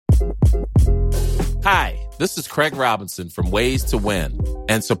Hi, this is Craig Robinson from Ways to Win,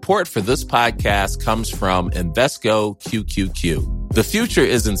 and support for this podcast comes from Invesco QQQ. The future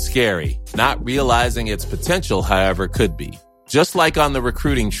isn't scary. Not realizing its potential, however, could be. Just like on the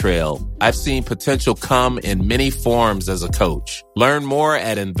recruiting trail, I've seen potential come in many forms as a coach. Learn more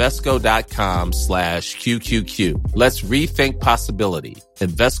at Invesco.com/QQQ. Let's rethink possibility.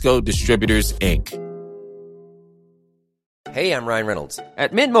 Invesco Distributors, Inc. Hey, I'm Ryan Reynolds.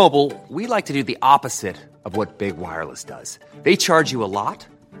 At Mint Mobile, we like to do the opposite of what Big Wireless does. They charge you a lot,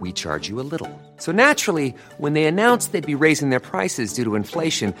 we charge you a little. So naturally, when they announced they'd be raising their prices due to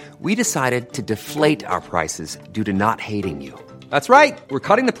inflation, we decided to deflate our prices due to not hating you. That's right. We're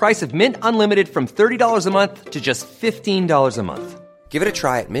cutting the price of Mint Unlimited from $30 a month to just $15 a month. Give it a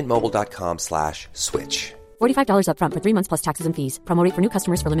try at mintmobile.com/switch. $45 up front for 3 months plus taxes and fees. Promo rate for new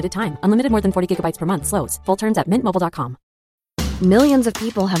customers for limited time. Unlimited more than 40 gigabytes per month. Slows full terms at mintmobile.com. Millions of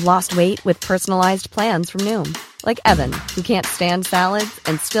people have lost weight with personalized plans from Noom. Like Evan, who can't stand salads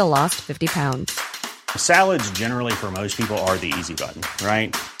and still lost 50 pounds. Salads generally for most people are the easy button,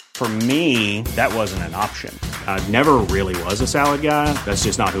 right? For me, that wasn't an option. I never really was a salad guy. That's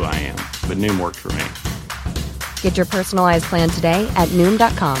just not who I am. But Noom worked for me. Get your personalized plan today at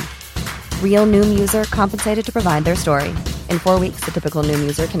Noom.com. Real Noom user compensated to provide their story. In 4 weeks, the typical Noom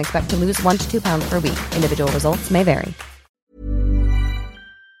user can expect to lose 1 to 2 pounds per week. Individual results may vary.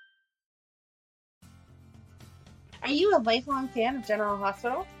 Are you a lifelong fan of General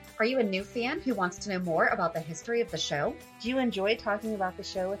Hospital? Are you a new fan who wants to know more about the history of the show? Do you enjoy talking about the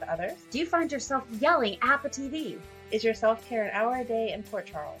show with others? Do you find yourself yelling at the TV? Is your self-care an hour a day in Port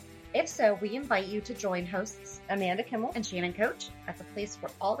Charles? If so, we invite you to join hosts Amanda Kimmel and Shannon Coach at the place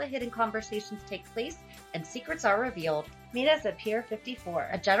where all the hidden conversations take place and secrets are revealed. Meet us at Pier 54,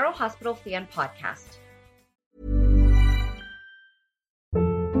 a General Hospital fan podcast.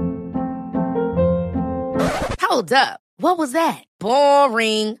 Hold up. What was that?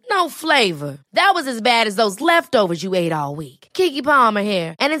 Boring. No flavor. That was as bad as those leftovers you ate all week. Keke Palmer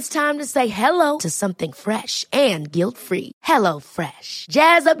here, and it's time to say hello to something fresh and guilt-free. Hello Fresh.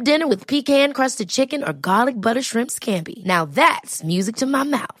 Jazz up dinner with pecan-crusted chicken or garlic butter shrimp scampi. Now that's music to my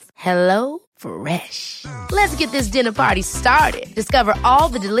mouth. Hello Fresh. Let's get this dinner party started. Discover all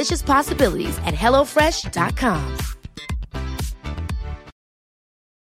the delicious possibilities at HelloFresh.com.